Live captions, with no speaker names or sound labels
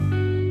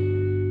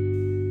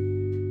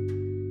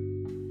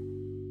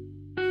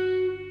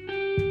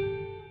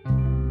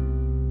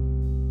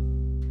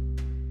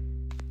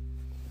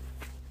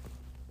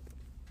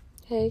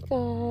Hey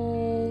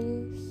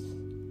guys,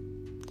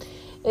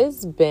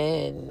 it's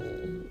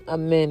been a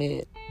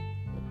minute.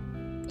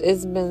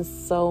 It's been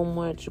so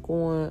much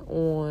going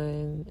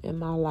on in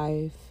my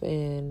life,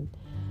 and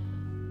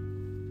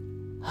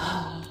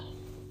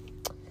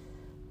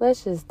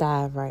let's just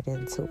dive right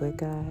into it,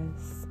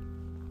 guys.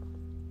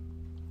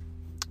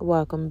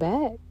 Welcome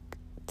back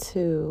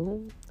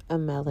to A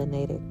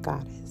Melanated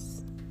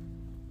Goddess.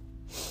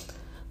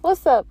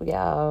 What's up,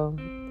 y'all?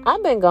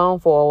 I've been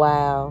gone for a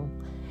while.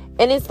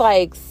 And it's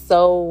like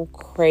so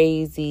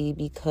crazy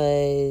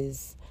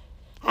because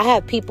I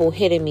have people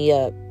hitting me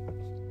up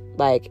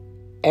like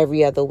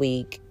every other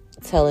week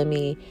telling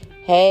me,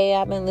 hey,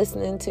 I've been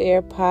listening to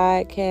your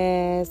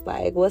podcast.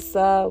 Like, what's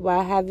up?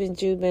 Why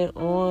haven't you been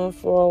on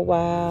for a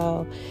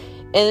while?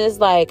 And it's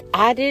like,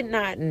 I did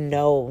not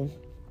know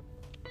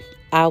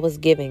I was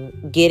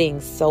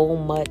getting so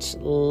much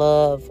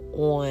love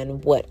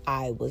on what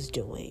I was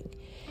doing.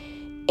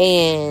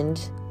 And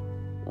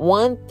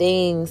one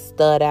thing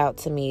stood out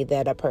to me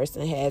that a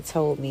person had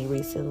told me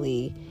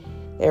recently.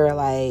 They were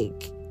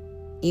like,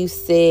 you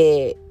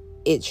said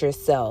it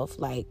yourself.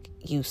 Like,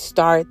 you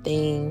start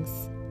things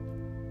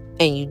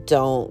and you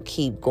don't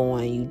keep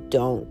going. You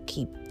don't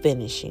keep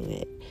finishing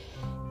it.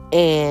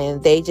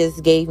 And they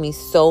just gave me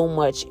so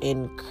much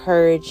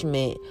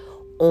encouragement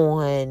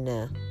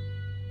on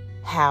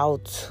how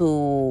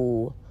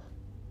to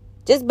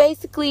just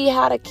basically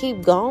how to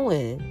keep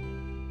going.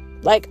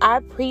 Like, I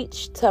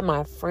preach to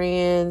my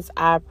friends.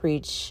 I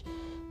preach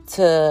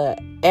to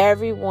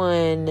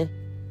everyone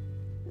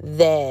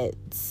that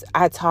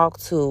I talk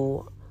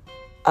to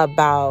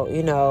about,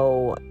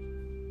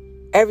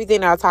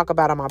 everything I talk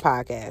about on my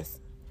podcast.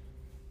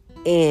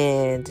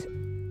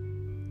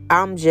 And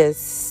I'm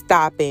just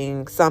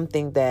stopping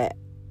something that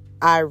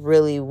I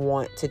really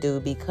want to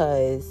do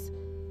because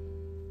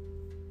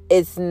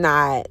it's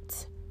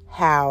not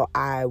how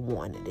I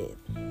wanted it.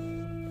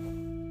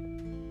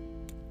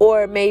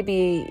 Or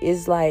maybe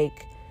it's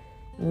like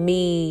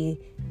me.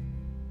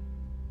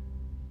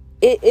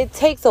 It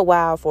takes a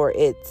while for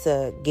it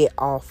to get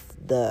off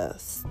the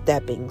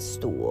stepping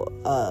stool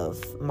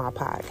of my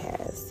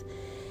podcast.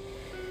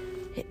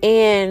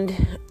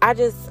 And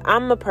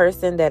I'm a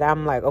person that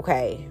I'm like,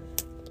 okay,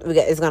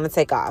 it's going to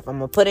take off. I'm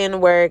going to put in the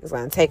work. It's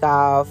going to take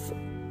off.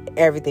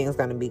 Everything's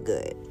going to be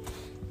good.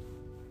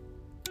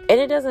 And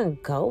it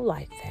doesn't go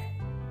like that.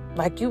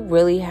 Like, you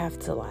really have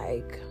to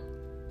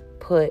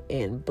put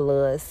in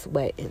blood,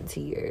 sweat, and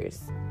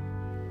tears.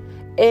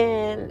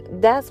 And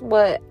that's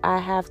what I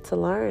have to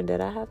learn that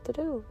I have to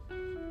do.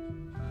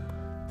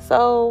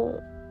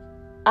 So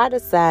I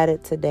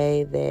decided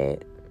today that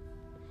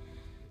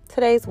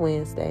today's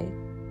Wednesday.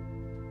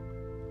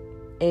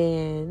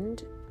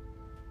 And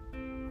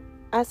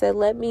I said,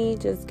 let me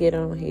just get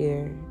on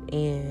here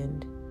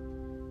and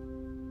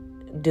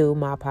do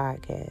my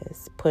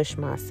podcast, push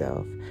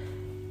myself,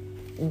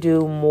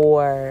 do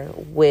more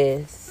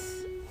with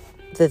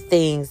the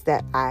things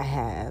that I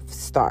have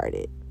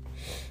started.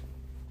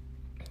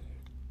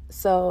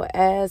 So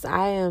as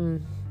I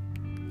am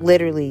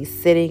literally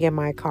sitting in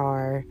my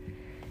car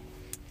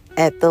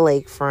at the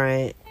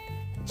lakefront,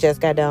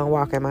 just got done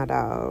walking my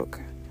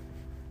dog,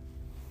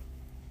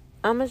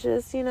 I'ma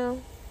just, sit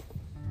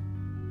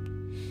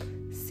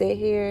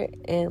here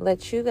and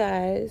let you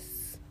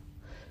guys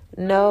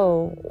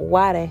know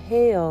why the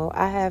hell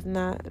I have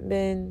not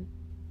been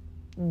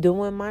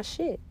doing my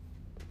shit,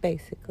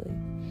 basically.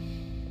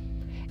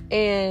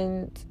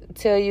 And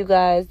tell you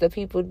guys, the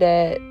people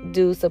that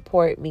do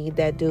support me,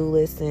 that do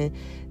listen,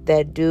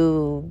 that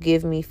do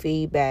give me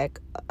feedback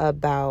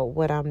about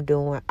what I'm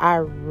doing, I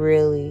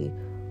really,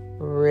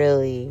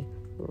 really,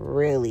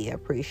 really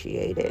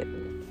appreciate it.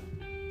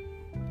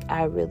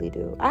 I really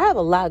do. I have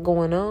a lot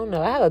going on,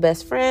 though. I have a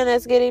best friend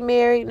that's getting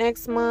married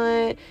next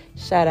month.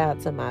 Shout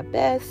out to my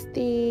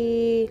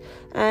bestie.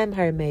 I'm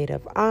her maid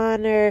of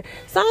honor.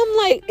 So I'm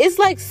like, it's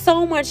like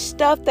so much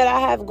stuff that I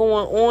have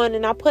going on.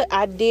 And I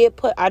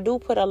do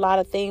put a lot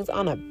of things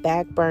on a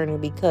back burner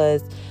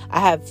because I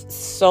have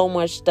so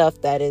much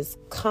stuff that is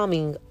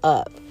coming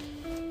up.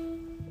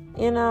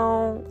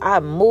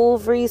 I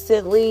moved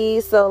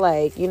recently. So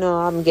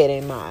I'm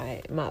getting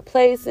my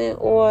place in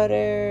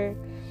order.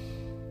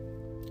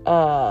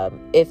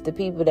 If the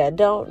people that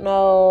don't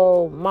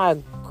know, my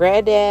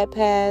granddad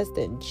passed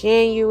in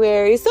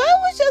January, so it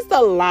was just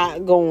a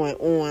lot going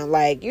on.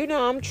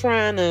 I'm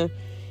trying to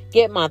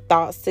get my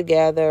thoughts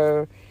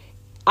together.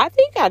 I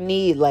think I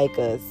need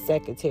a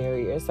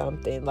secretary or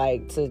something, I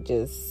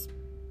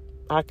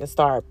can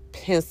start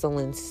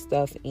penciling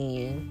stuff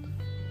in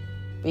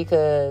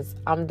because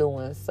I'm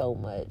doing so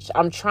much.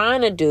 I'm trying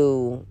to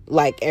do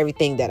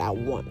everything that I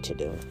want to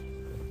do.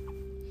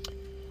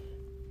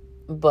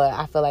 But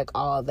I feel like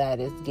all that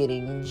is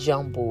getting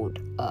jumbled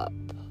up.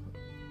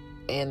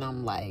 And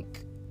I'm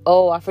like,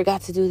 oh, I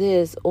forgot to do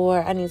this.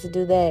 Or I need to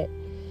do that.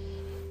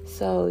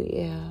 So,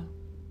 yeah.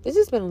 It's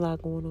just been a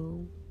lot going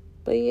on.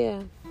 But,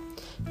 yeah.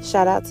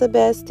 Shout out to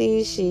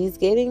Bestie. She's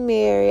getting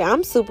married.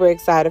 I'm super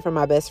excited for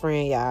my best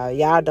friend, y'all.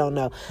 Y'all don't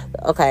know.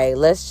 Okay,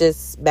 let's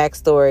just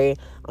backstory.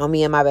 on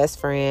me and my best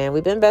friend.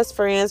 We've been best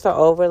friends for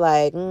over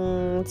like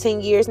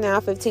 10 years now,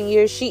 15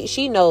 years.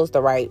 She knows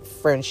the right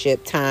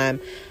friendship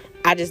time.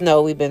 I just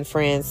know we've been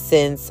friends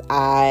since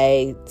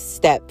I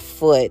stepped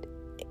foot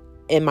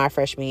in my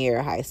freshman year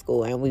of high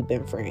school, and we've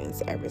been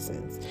friends ever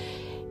since.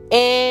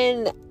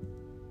 And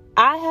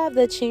I have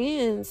the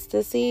chance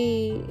to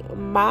see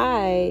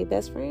my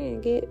best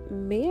friend get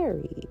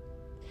married.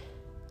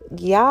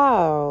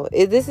 Y'all,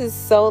 this is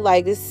so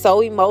like, it's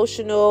so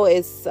emotional.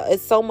 It's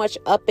so much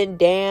up and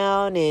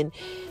down and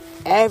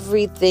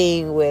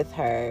everything with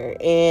her.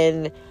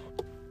 And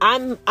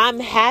I'm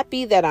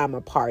happy that I'm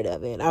a part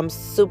of it. I'm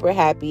super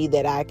happy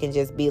that I can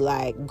just be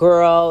like,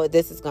 girl,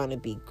 this is going to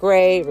be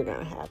great. We're going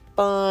to have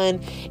fun.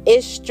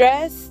 It's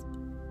stress,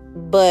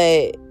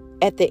 but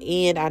at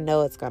the end, I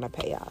know it's going to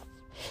pay off.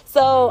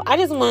 So I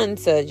just wanted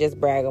to just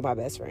brag on my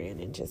best friend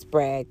and just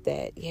brag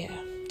that, yeah,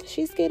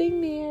 she's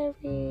getting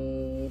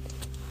married.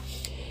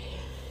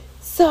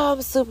 So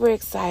I'm super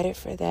excited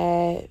for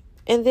that.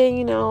 And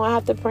then, I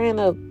have to plan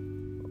a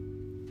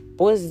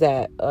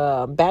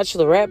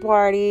bachelorette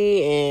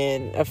party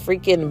and a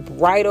freaking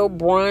bridal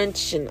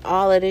brunch and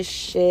all of this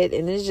shit.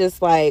 And it's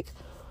just like,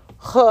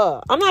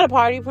 I'm not a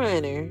party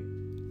planner.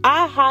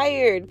 I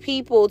hired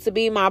people to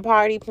be my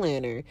party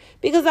planner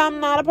because I'm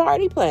not a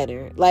party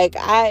planner. Like,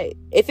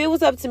 if it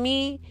was up to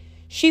me,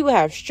 she would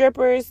have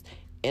strippers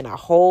and a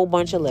whole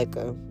bunch of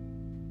liquor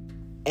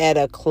at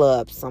a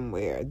club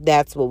somewhere.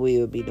 That's what we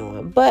would be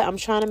doing. But I'm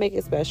trying to make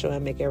it special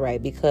and make it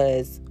right,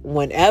 because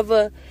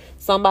whenever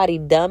somebody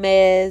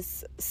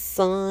dumbass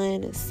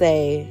son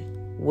say,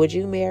 would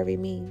you marry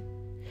me?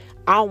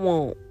 I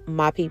want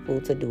my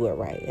people to do it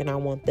right, and I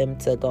want them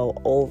to go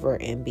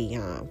over and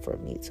beyond for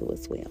me too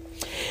as well.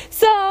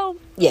 So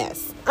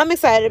yes, I'm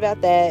excited about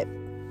that.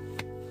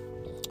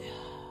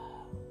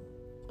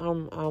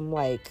 I'm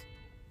like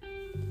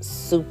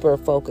super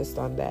focused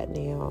on that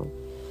now.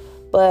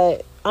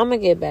 But I'm gonna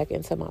get back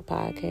into my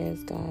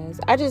podcast,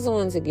 guys. I just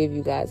wanted to give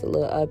you guys a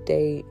little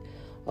update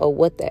of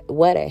what the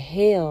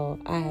hell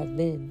I have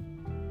been.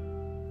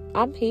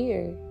 I'm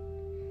here.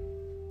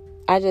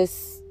 I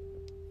just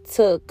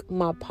took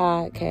my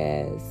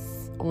podcast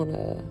on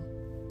a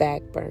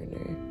back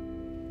burner,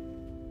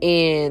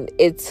 and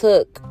it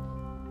took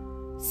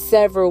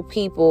several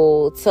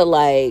people to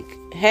like,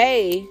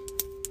 hey,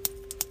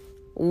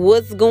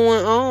 what's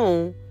going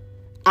on?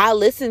 I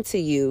listen to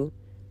you.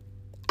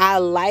 I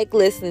like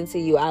listening to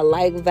you. I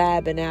like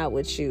vibing out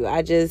with you.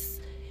 I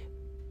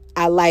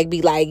like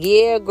be like,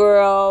 yeah,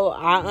 girl,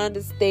 I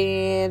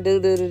understand. Do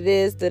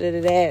this,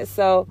 do that.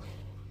 So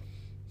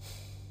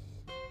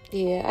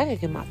yeah, I gotta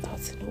get my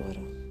thoughts in order.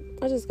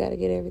 I just gotta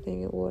get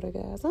everything in order,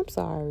 guys. I'm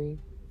sorry.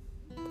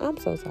 I'm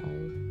so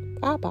sorry.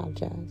 I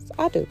apologize.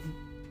 I do.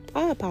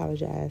 I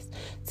apologize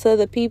to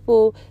the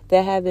people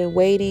that have been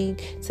waiting,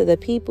 to the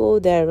people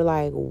that are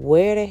like,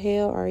 where the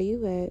hell are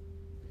you at?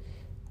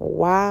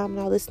 Why I'm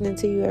not listening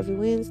to you every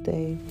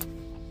Wednesday?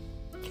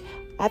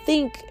 I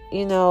think,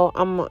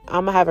 I'm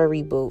gonna have a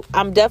reboot.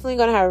 I'm definitely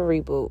gonna have a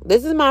reboot.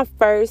 This is my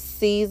first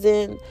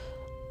season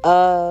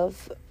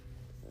of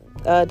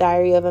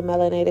Diary of a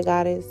Melanated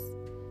Goddess.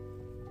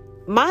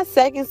 My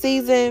second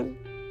season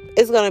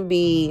is gonna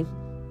be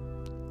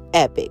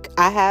epic.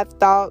 I have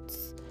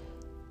thoughts.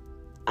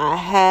 I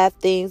have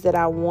things that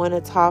I want to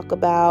talk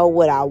about,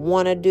 what I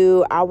want to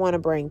do. I want to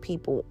bring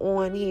people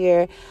on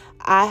here.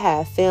 I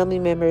have family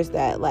members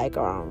that like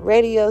are on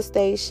radio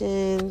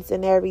stations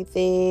and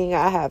everything.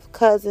 I have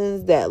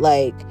cousins that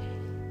like,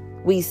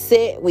 we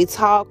sit, we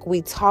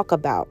talk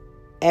about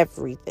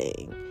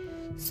everything.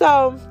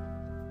 So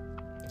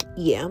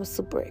yeah, I'm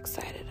super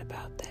excited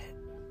about that.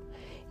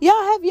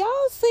 Have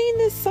y'all seen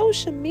this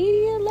social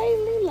media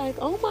lately? Like,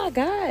 oh my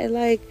God,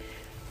 like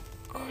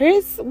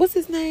what's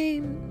his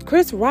name?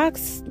 Chris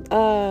Rock's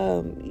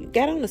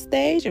got on the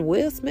stage and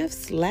Will Smith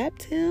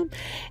slapped him.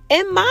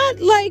 And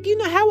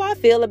how I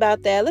feel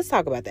about that. Let's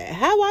talk about that.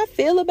 How I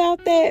feel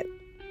about that.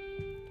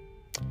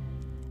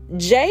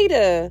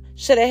 Jada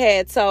should have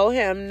had told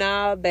him,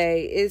 nah,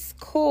 babe, it's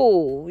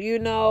cool.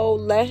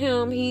 Let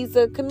him, he's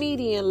a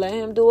comedian. Let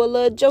him do a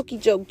little jokey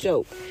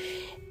joke.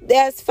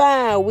 That's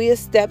fine. We'll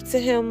step to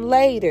him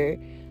later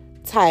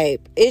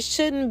type. It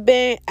shouldn't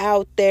be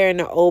out there in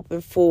the open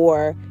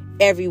for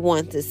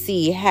everyone to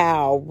see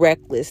how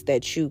reckless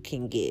that you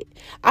can get.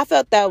 I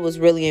felt that was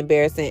really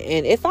embarrassing.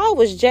 And if I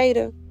was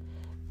Jada,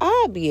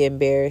 I'd be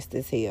embarrassed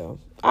as hell.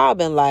 I'd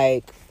been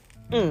like,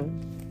 Now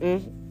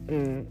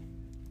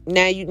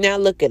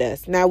look at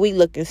us. Now we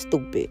looking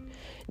stupid.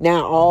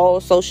 Now all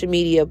social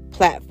media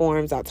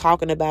platforms are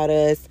talking about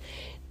us.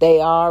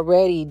 They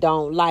already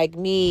don't like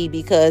me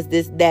because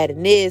this, that,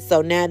 and this.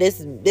 So now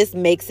this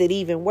makes it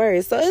even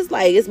worse. So it's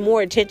like, it's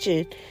more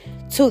attention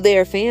to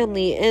their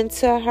family and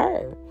to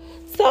her.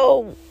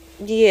 So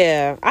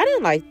yeah, I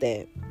didn't like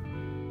that.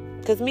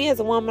 Cause me as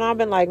a woman, I've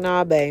been like,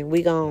 nah, babe,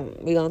 we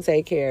gonna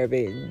take care of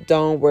it.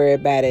 Don't worry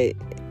about it.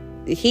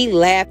 He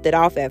laughed it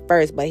off at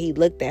first, but he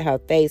looked at her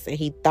face and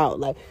he thought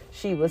like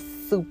she was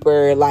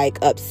super like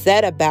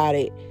upset about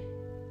it.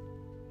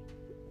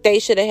 They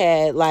should have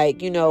had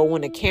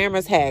when the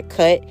cameras had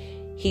cut,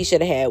 he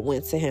should have had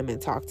went to him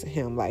and talked to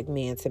him like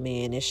man to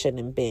man. It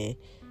shouldn't have been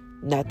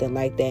nothing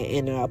like that,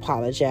 and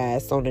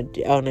apologized on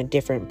a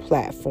different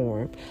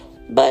platform.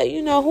 But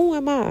who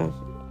am I?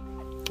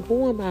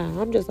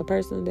 I'm just a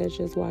person that's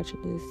just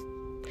watching this.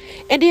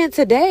 And then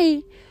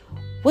today,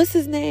 what's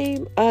his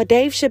name?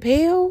 Dave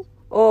Chappelle.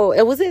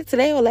 Or was it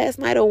today or last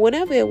night or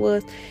whatever it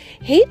was?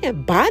 He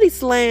done body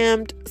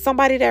slammed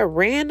somebody that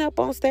ran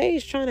up on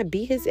stage trying to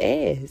beat his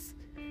ass.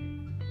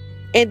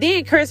 And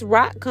then Chris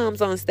Rock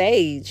comes on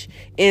stage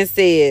and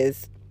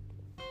says,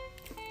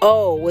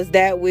 "Oh, was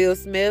that Will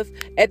Smith?"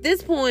 At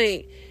this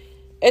point,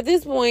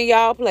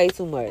 y'all play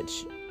too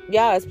much.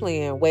 Y'all is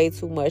playing way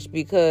too much,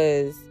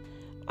 because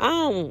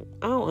I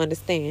don't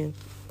understand.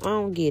 I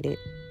don't get it.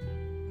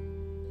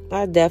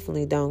 I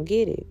definitely don't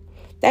get it.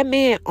 That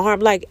man arm,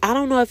 like, I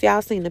don't know if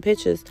y'all seen the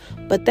pictures,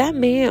 but that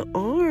man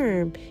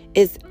arm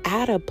is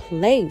out of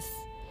place.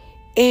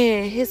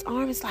 And his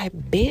arm is like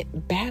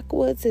bent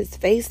backwards. His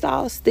face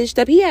all stitched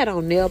up. He had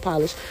on nail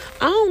polish.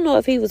 I don't know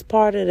if he was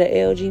part of the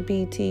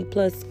LGBT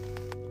plus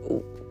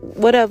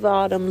whatever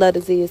all them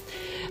letters is.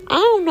 I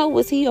don't know,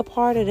 was he a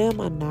part of them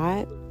or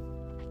not?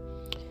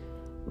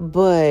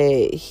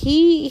 But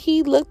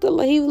he looked a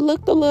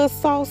little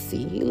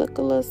saucy. He looked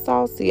a little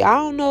saucy. I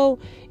don't know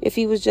if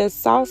he was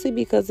just saucy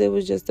because it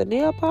was just a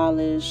nail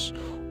polish,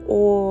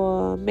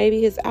 or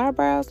maybe his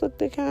eyebrows looked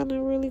kind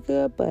of really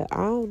good, but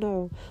I don't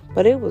know.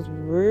 But it was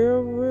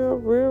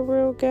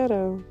real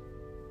ghetto.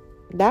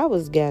 That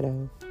was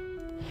ghetto.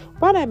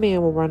 Why that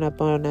man will run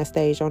up on that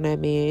stage on that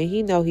man?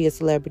 He know he a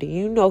celebrity.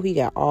 You know he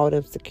got all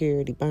them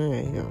security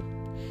behind him.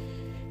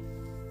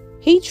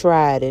 He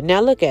tried it. Now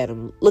look at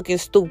him, looking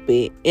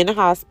stupid in the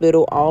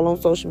hospital, all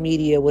on social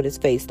media with his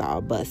face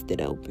all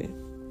busted open.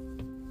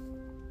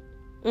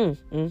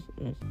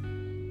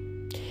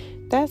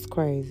 That's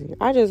crazy.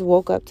 I just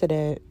woke up to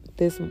that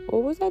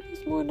was that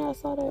this morning? I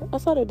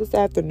saw that this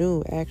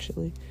afternoon,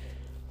 actually.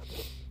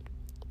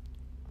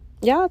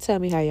 Y'all tell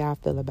me how y'all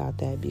feel about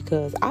that,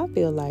 because I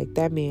feel like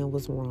that man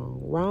was wrong.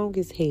 Wrong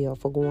as hell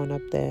for going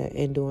up there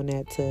and doing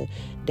that to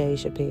Dave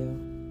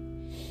Chappelle.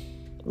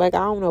 Like, I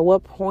don't know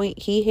what point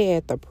he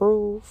had to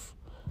prove,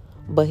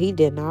 but he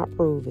did not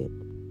prove it.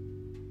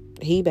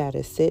 He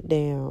better sit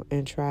down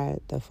and try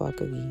it the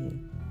fuck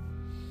again.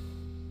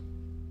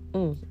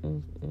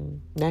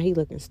 Now he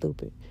looking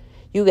stupid.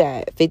 You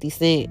got 50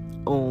 Cent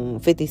on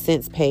 50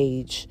 Cent's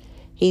page.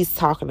 He's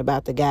talking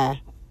about the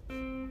guy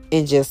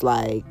and just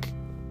like,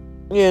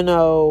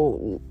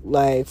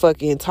 like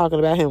fucking talking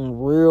about him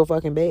real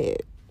fucking bad.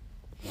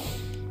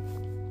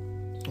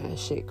 That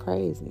shit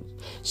crazy.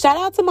 Shout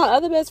out to my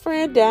other best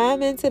friend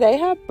Diamond. Today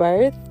her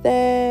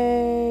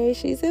birthday.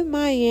 She's in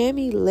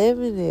Miami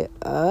living it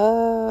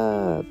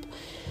up.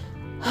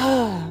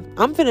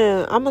 I'm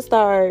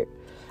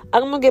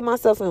gonna get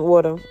myself in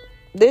order.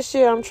 This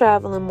year I'm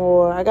traveling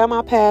more. I got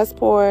my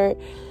passport.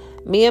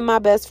 Me and my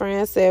best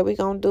friend said we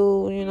gonna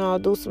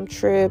do some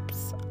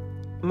trips.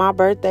 My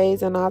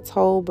birthday's in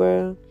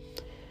October.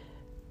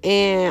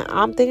 And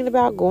I'm thinking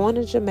about going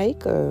to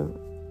Jamaica.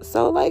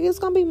 So, like, it's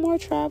going to be more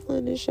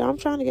traveling this year. I'm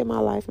trying to get my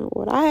life in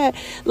order. I had,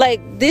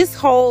 like, this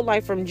whole,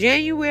 like, from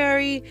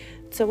January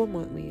to what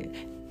month we in?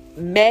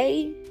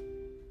 May.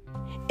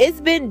 It's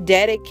been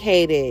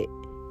dedicated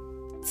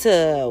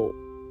to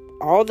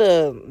all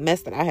the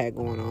mess that I had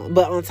going on.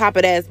 But on top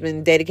of that, it's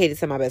been dedicated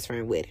to my best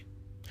friend, Whitney.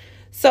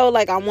 So,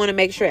 like, I want to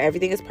make sure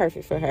everything is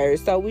perfect for her.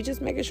 So, we just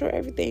making sure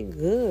everything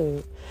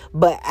good.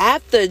 But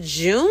after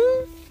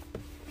June,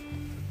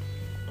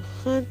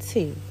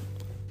 hunty,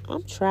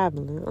 I'm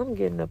traveling. I'm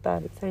getting up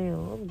out of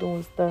town. I'm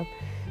doing stuff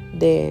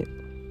that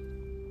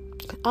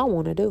I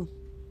want to do.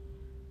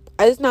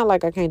 It's not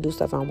like I can't do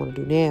stuff I want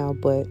to do now,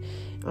 but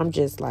I'm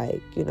just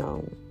like,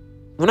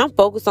 when I'm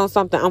focused on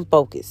something, I'm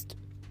focused.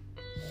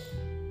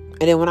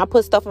 And then when I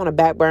put stuff on the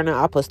back burner,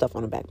 I put stuff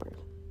on the back burner.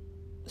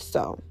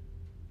 So,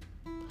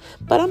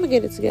 but I'm going to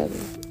get it together.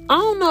 I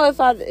don't know is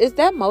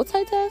that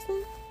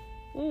multitasking?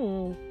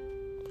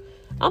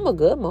 I'm a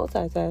good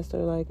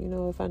multitasker, like,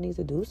 if I need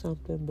to do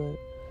something, but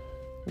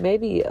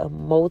maybe a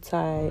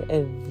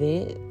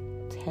multi-event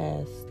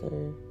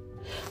tasker.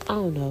 I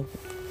don't know.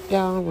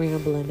 Y'all, I'm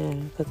rambling now,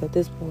 because at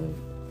this point.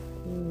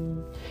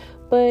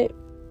 But,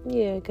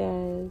 yeah,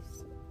 guys.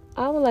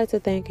 I would like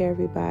to thank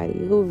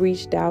everybody who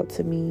reached out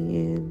to me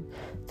and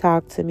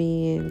talked to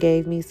me and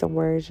gave me some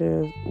words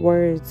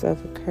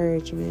of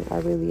encouragement. I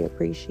really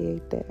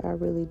appreciate that. I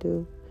really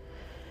do.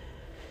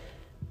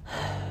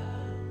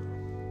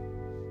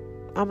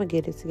 I'm going to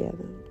get it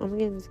together. Y'all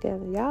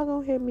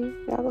going to hear me.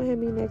 Y'all going to hear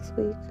me next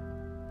week.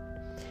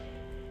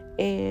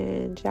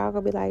 And y'all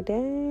going to be like,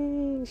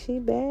 dang, she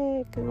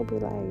back. And I'll be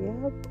like,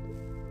 yep.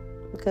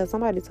 Because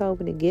somebody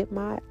told me to get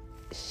my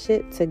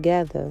shit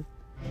together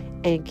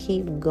and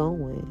keep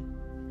going.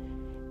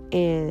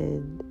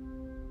 And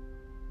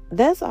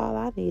that's all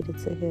I needed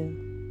to hear.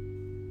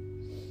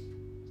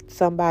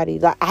 Somebody,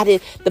 like,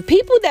 the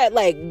people that,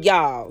 like,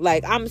 y'all,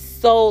 like, I'm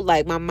so,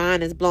 like, my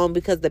mind is blown,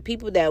 because the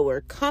people that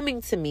were coming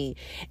to me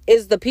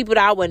is the people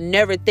that I would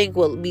never think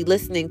would be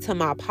listening to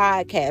my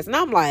podcast. And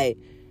I'm like,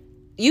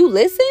 you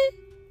listen?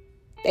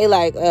 They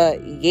like,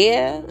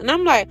 yeah. And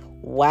I'm like,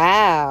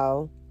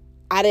 wow.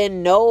 I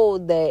didn't know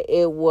that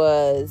it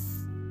was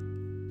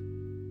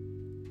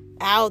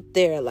out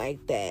there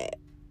like that.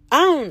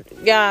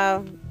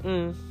 Y'all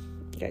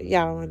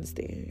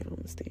understand. Y'all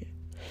understand.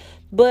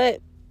 But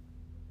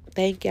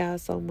thank y'all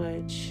so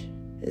much.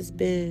 It's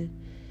been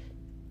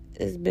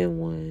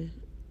one.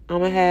 I'm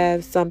gonna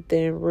have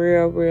something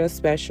real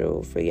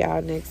special for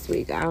y'all next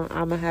week. I'm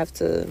gonna have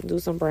to do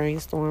some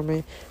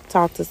brainstorming,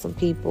 talk to some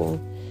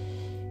people,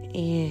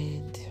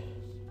 and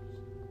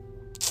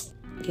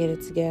get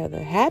it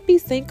together. Happy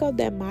Cinco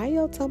de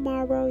Mayo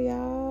tomorrow,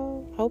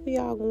 y'all. Hope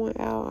y'all going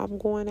out. I'm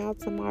going out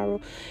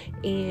tomorrow,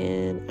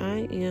 and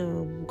I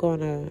am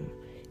gonna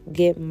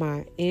get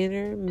my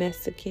inner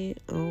Mexican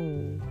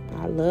on.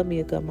 I love me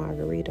a good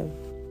margarita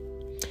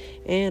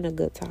and a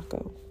good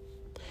taco.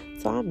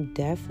 So I'm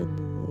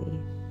definitely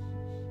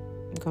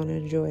gonna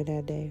enjoy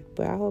that day.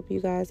 But I hope you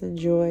guys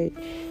enjoyed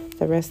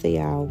the rest of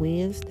y'all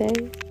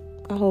Wednesday.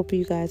 I hope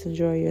you guys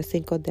enjoy your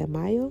Cinco de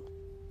Mayo.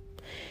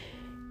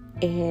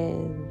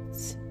 And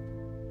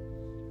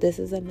this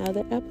is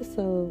another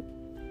episode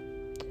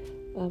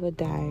of A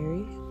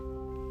Diary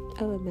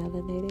of a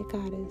Melanated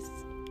Goddess.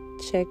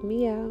 Check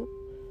me out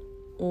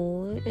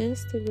on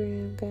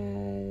Instagram,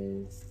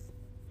 guys.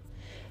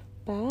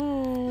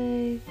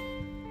 Bye.